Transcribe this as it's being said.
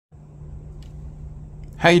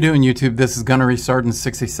How you doing, YouTube? This is Gunnery Sergeant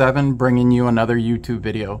 67 bringing you another YouTube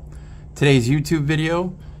video. Today's YouTube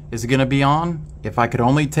video is going to be on if I could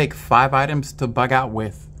only take 5 items to bug out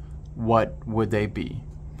with, what would they be?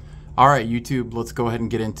 Alright YouTube, let's go ahead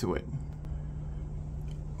and get into it.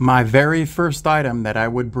 My very first item that I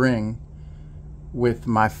would bring with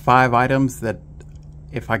my 5 items, that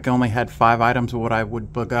if I only had 5 items what I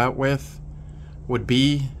would bug out with, would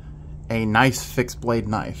be a nice fixed blade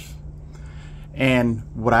knife. And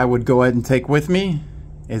what I would go ahead and take with me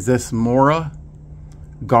is this Mora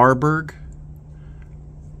Garberg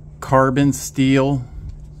carbon steel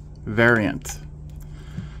variant.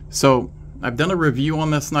 So I've done a review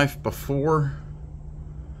on this knife before.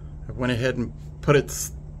 I went ahead and put it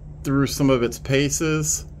through some of its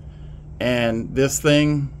paces, and this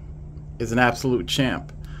thing is an absolute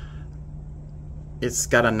champ. It's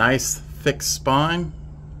got a nice thick spine.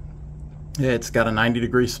 It's got a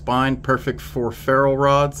 90-degree spine, perfect for ferrule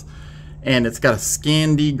rods, and it's got a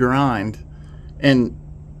Scandi grind. And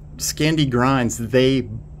Scandi grinds, they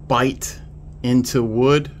bite into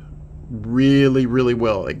wood really, really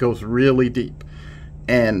well. It goes really deep.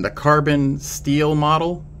 And the carbon steel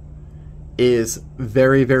model is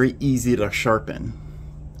very, very easy to sharpen.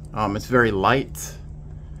 It's very light.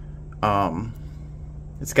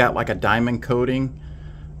 It's got like a diamond coating.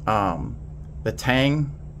 The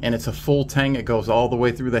tang, and it's a full tang. It goes all the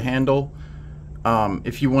way through the handle.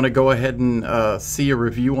 If you want to go ahead and see a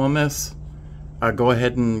review on this, go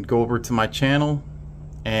ahead and go over to my channel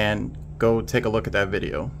and go take a look at that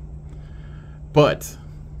video. But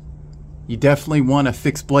you definitely want a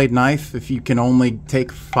fixed blade knife if you can only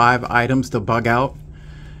take 5 items to bug out,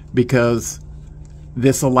 because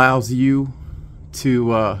this allows you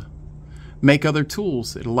to make other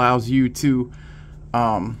tools. It allows you to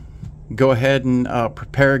go ahead and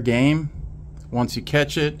prepare game once you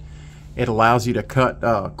catch it. It allows you to cut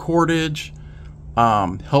cordage,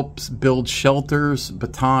 helps build shelters,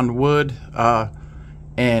 baton wood,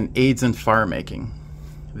 and aids in fire making.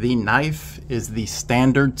 The knife is the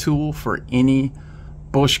standard tool for any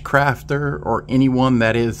bushcrafter or anyone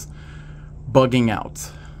that is bugging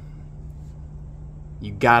out.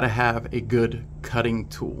 You gotta have a good cutting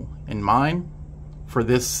tool. And mine, for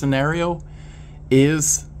this scenario,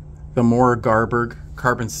 is the Mora Garberg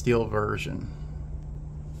carbon steel version.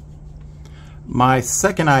 My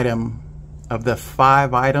second item of the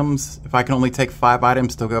 5 items, if I can only take 5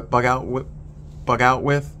 items to bug out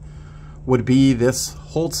with, would be this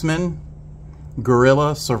Holtzman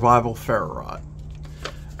Gorilla Survival Ferro Rod.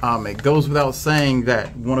 It goes without saying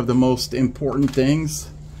that one of the most important things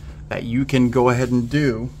that you can go ahead and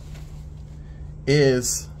do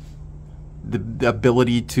is the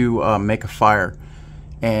ability to make a fire.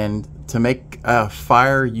 And to make a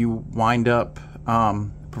fire, you wind up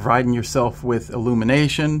providing yourself with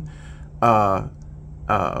illumination, body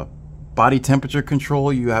temperature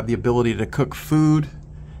control. You have the ability to cook food,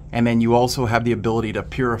 and then you also have the ability to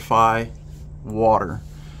purify water.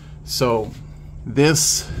 So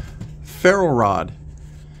this ferro rod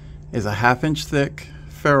is a 1/2 inch thick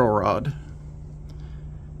ferro rod,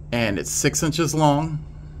 and it's 6 inches long.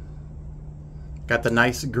 Got the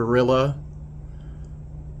nice Gorilla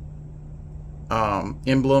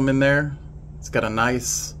emblem in there. It's got a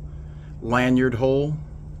nice lanyard hole.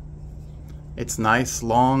 It's nice,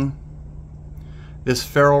 long. This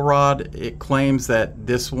ferro rod, it claims that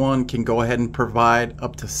this one can go ahead and provide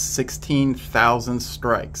up to 16,000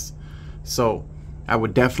 strikes. So I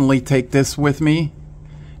would definitely take this with me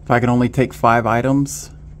if I can only take 5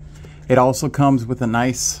 items. It also comes with a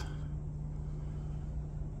nice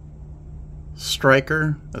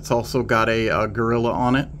striker that's also got a Gorilla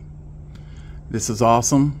on it. This is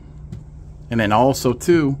awesome. And then also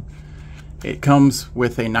too, it comes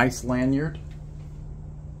with a nice lanyard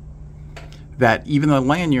that even the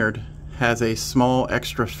lanyard has a small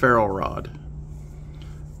extra ferro rod.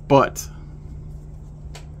 But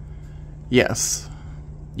yes,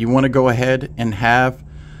 you want to go ahead and have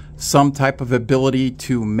some type of ability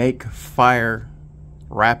to make fire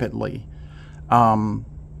rapidly.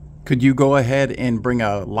 Could you go ahead and bring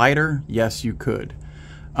a lighter? Yes, you could.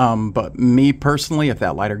 But me personally, if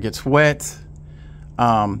that lighter gets wet,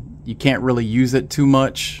 you can't really use it too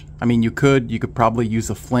much. I mean, you could probably use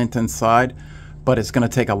a flint inside, but it's going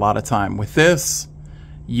to take a lot of time. With this,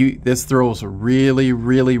 this throws really,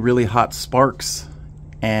 really, really hot sparks,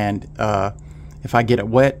 and if I get it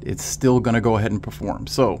wet, it's still going to go ahead and perform.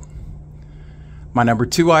 So my number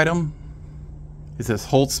 2 item is this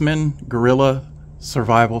Holtzman Gorilla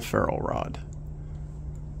Survival Ferro Rod.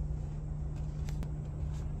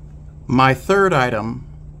 My third item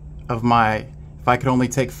of my, if I could only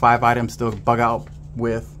take 5 items to bug out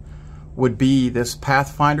with would be this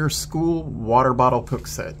Pathfinder School water bottle cook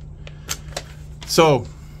set. So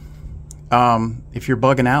if you're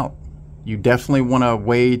bugging out, you definitely want a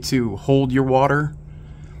way to hold your water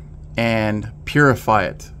and purify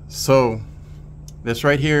it. So this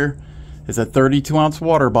right here is a 32-ounce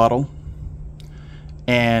water bottle,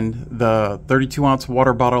 and the 32-ounce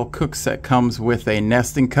water bottle cook set comes with a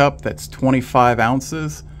nesting cup that's 25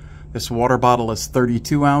 ounces. This water bottle is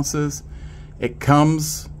 32 ounces. It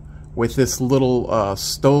comes with this little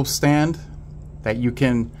stove stand that you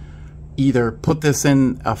can either put this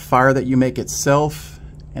in a fire that you make itself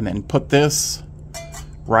and then put this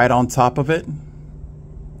right on top of it.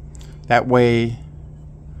 That way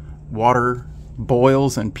water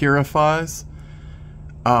boils and purifies.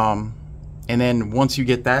 And then once you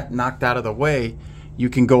get that knocked out of the way, you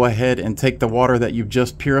can go ahead and take the water that you've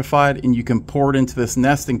just purified and you can pour it into this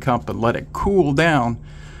nesting cup and let it cool down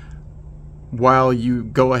while you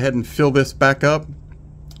go ahead and fill this back up,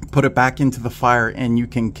 put it back into the fire, and you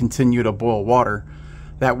can continue to boil water.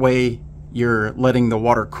 That way you're letting the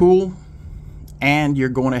water cool and you're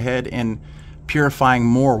going ahead and purifying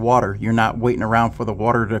more water. You're not waiting around for the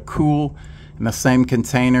water to cool in the same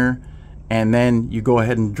container and then you go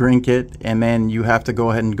ahead and drink it, and then you have to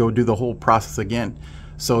go ahead and go do the whole process again.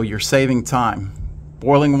 So you're saving time.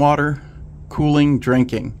 Boiling water, cooling,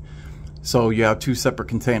 drinking. So you have two separate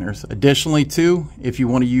containers. Additionally too, if you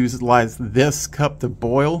want to utilize this cup to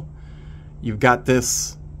boil, you've got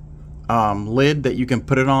this lid that you can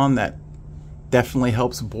put it on that definitely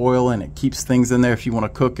helps boil, and it keeps things in there if you want to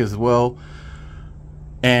cook as well.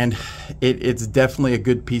 And it's definitely a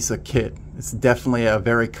good piece of kit. It's definitely a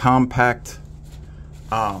very compact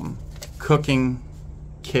cooking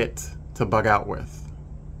kit to bug out with.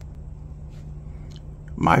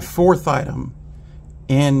 My fourth item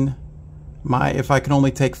in my, if I can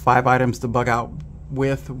only take 5 items to bug out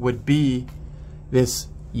with, would be this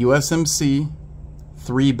USMC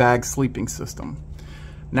 3-bag sleeping system.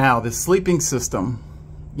 Now this sleeping system,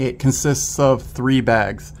 it consists of 3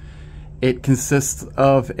 bags. It consists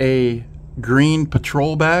of a green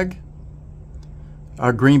patrol bag,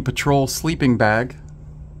 a green patrol sleeping bag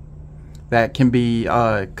that can be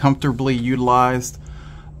comfortably utilized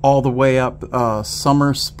all the way up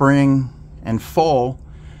summer, spring, and fall.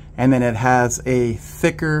 And then it has a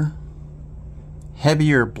thicker,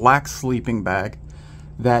 heavier black sleeping bag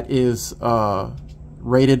that is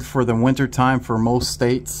rated for the winter time for most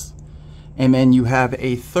states. And then you have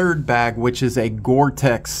a third bag, which is a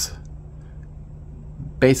Gore-Tex,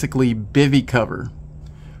 basically bivy cover.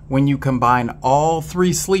 When you combine all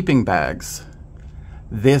 3 sleeping bags,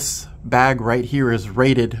 this bag right here is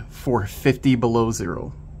rated for 50 below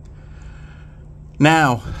zero.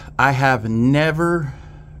 Now, I have never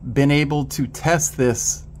been able to test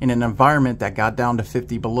this in an environment that got down to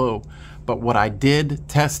 50 below, but what I did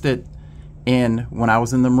test it in when I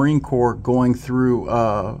was in the Marine Corps going through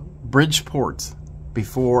Bridgeport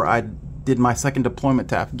before I did my second deployment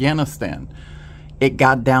to Afghanistan. It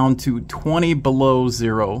got down to 20 below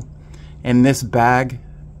zero, and this bag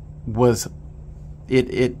was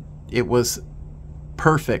it was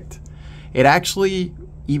perfect. It actually,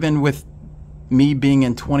 even with me being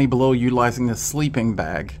in 20 below utilizing the sleeping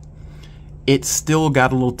bag, it still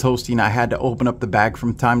got a little toasty, and I had to open up the bag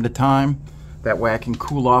from time to time. That way I can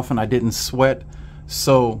cool off and I didn't sweat.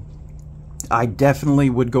 So I definitely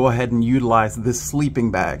would go ahead and utilize this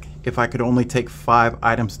sleeping bag if I could only take 5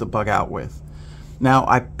 items to bug out with. Now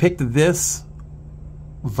I picked this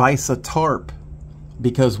Visa tarp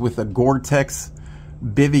because with a Gore-Tex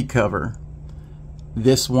bivy cover,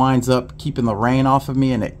 this winds up keeping the rain off of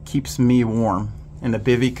me and it keeps me warm. And the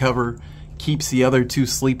bivy cover keeps the other 2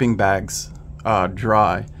 sleeping bags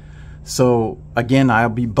dry. So again, I'll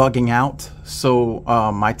be bugging out. So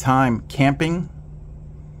my time camping,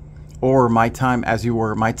 or my time, as you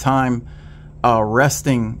were, my time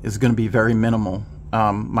resting is going to be very minimal.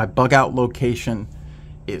 My bug out location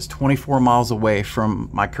is 24 miles away from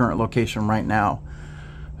my current location right now.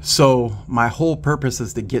 So my whole purpose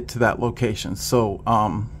is to get to that location. So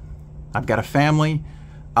I've got a family.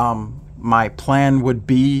 My plan would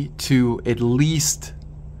be to at least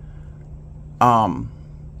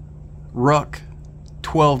ruck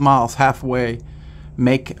 12 miles halfway,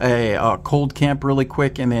 make a cold camp really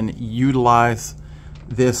quick, and then utilize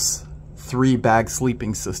this 3-bag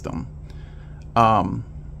sleeping system.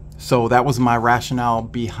 So that was my rationale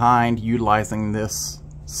behind utilizing this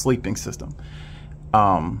sleeping system.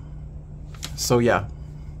 So yeah,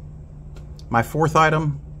 my 4th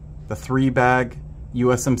item, the 3-bag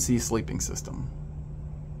USMC sleeping system.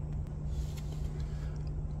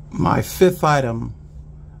 My 5th item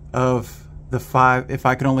of if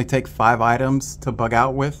I could only take 5 items to bug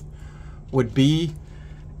out with, would be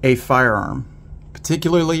a firearm.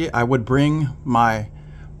 Particularly, I would bring my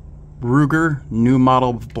Ruger new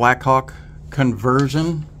model Blackhawk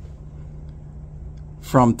conversion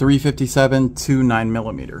from 357 to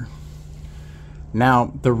 9mm.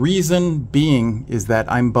 Now, the reason being is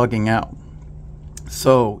that I'm bugging out.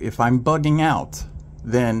 So if I'm bugging out,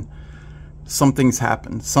 then something's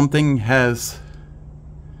happened. Something has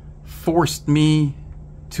forced me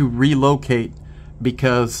to relocate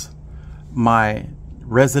because my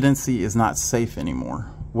residency is not safe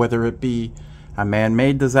anymore. Whether it be a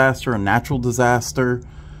man-made disaster, a natural disaster,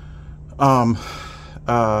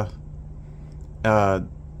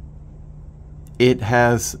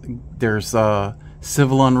 there's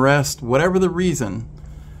civil unrest, whatever the reason,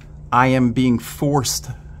 I am being forced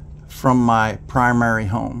from my primary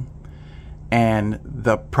home. And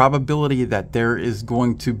the probability that there is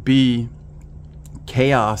going to be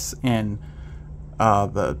chaos and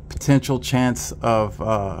the potential chance of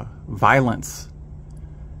violence,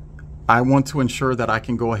 I want to ensure that I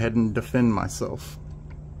can go ahead and defend myself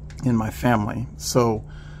and my family. So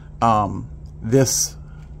this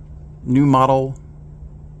new model,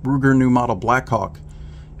 Ruger new model Blackhawk,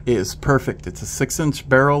 is perfect. It's a 6-inch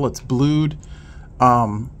barrel. It's blued.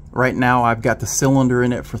 Right now I've got the cylinder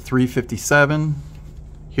in it for 357.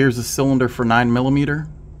 Here's a cylinder for 9mm.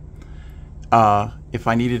 If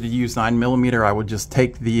I needed to use 9mm, I would just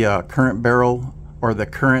take the current barrel or the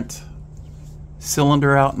current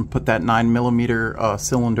cylinder out and put that 9mm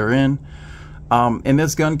cylinder in. And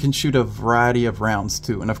this gun can shoot a variety of rounds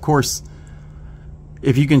too. And of course,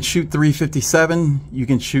 if you can shoot 357, you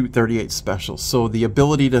can shoot 38 special. So the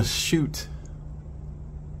ability to shoot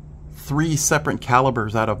 3 separate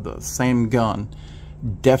calibers out of the same gun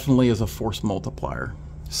definitely is a force multiplier.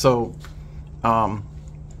 So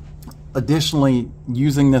additionally,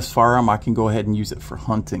 using this firearm, I can go ahead and use it for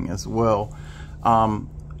hunting as well.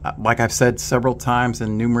 Like I've said several times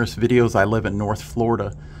in numerous videos, I live in North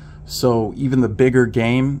Florida, so even the bigger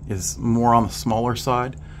game is more on the smaller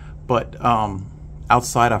side. But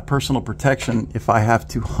outside of personal protection, if I have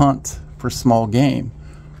to hunt for small game,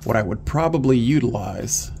 what I would probably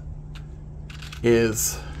utilize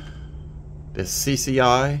is this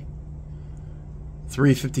CCI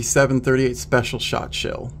 357 38 special shot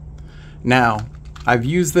shell. Now, I've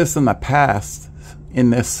used this in the past in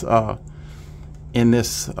this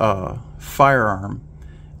firearm,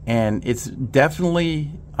 and it's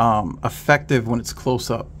definitely effective when it's close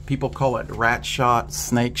up. People call it rat shot,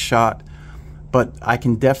 snake shot, but I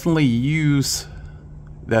can definitely use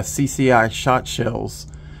the CCI shot shells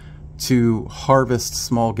to harvest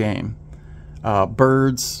small game.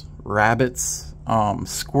 Birds, rabbits,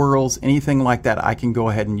 squirrels, anything like that, I can go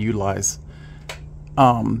ahead and utilize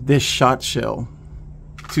this shot shell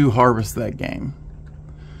to harvest that game.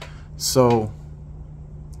 So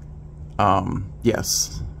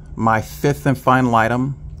yes, my 5th and final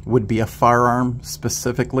item would be a firearm,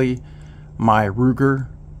 specifically my Ruger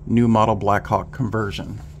new model Blackhawk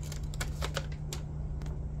conversion.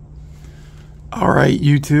 Alright,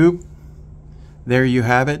 YouTube, there you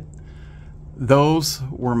have it. Those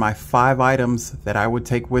were my 5 items that I would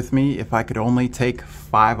take with me if I could only take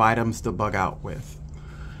 5 items to bug out with.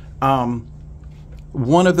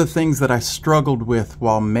 One of the things that I struggled with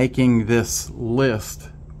while making this list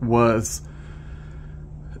was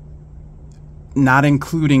not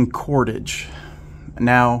including cordage.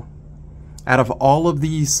 Now, out of all of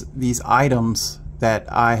these items that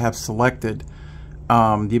I have selected,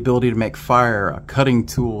 the ability to make fire, a cutting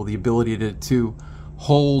tool, the ability to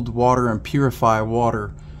hold water and purify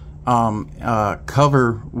water,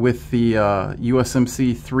 cover with the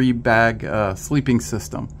USMC 3-bag sleeping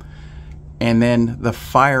system, and then the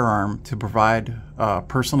firearm to provide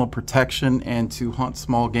personal protection and to hunt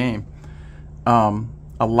small game.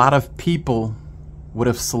 A lot of people would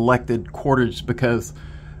have selected cordage because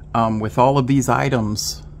with all of these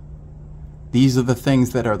items, these are the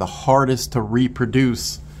things that are the hardest to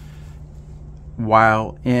reproduce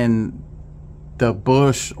while in the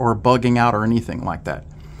bush or bugging out or anything like that.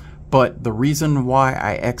 But the reason why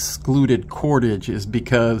I excluded cordage is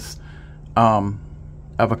because of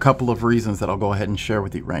a couple of reasons that I'll go ahead and share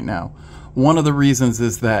with you right now. One of the reasons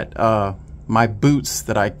is that my boots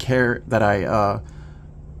that I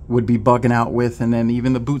would be bugging out with, and then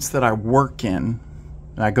even the boots that I work in,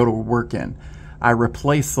 and I go to work in, I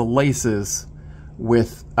replace the laces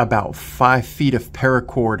with about 5 feet of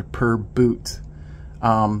paracord per boot.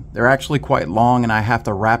 They're actually quite long, and I have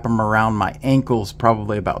to wrap them around my ankles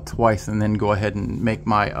probably about twice, and then go ahead and make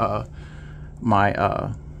my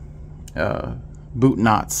boot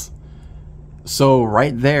knots. So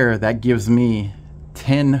right there, that gives me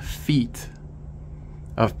 10 feet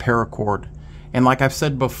of paracord. And like I've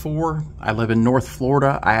said before, I live in North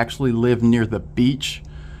Florida. I actually live near the beach.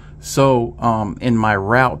 So in my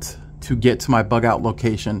route to get to my bug out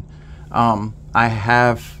location, I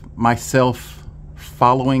have myself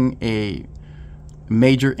following a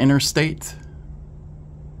major interstate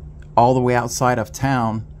all the way outside of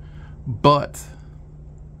town, but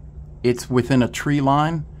it's within a tree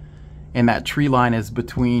line, and that tree line is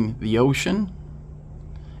between the ocean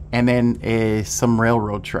and then some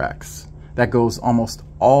railroad tracks that goes almost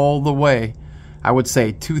all the way, I would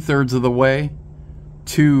say 2/3 of the way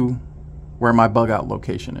to where my bug out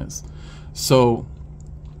location is. So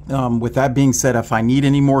with that being said, if I need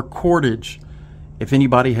any more cordage, if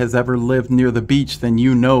anybody has ever lived near the beach, then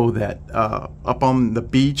you know that up on the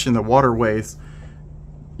beach and the waterways,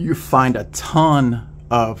 you find a ton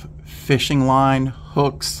of fishing line,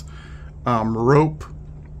 hooks, rope,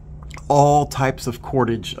 all types of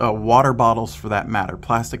cordage, water bottles for that matter,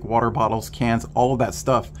 plastic water bottles, cans, all of that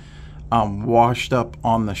stuff washed up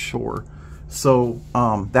on the shore. So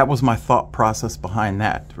that was my thought process behind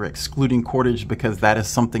that, for excluding cordage, because that is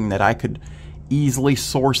something that I could easily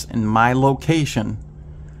source in my location,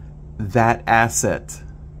 that asset,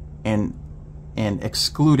 and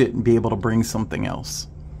exclude it and be able to bring something else.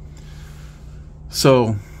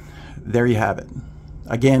 So there you have it.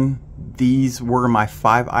 Again, these were my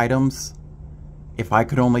 5 items if I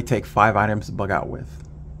could only take 5 items to bug out with.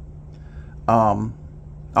 All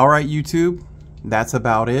right, YouTube, that's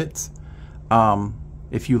about it.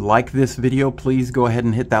 If you like this video, please go ahead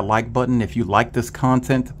and hit that like button. If you like this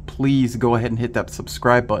content, please go ahead and hit that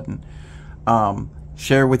subscribe button.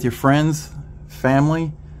 Share with your friends,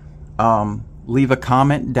 family. Leave a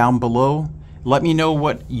comment down below. Let me know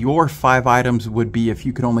what your 5 items would be if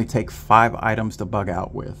you could only take 5 items to bug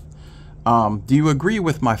out with. Do you agree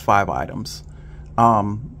with my 5 items?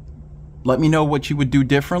 Let me know what you would do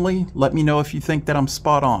differently. Let me know if you think that I'm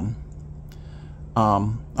spot on.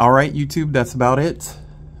 All right, YouTube, that's about it.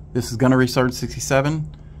 This is Gunnery Sergeant 67.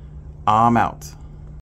 I'm out.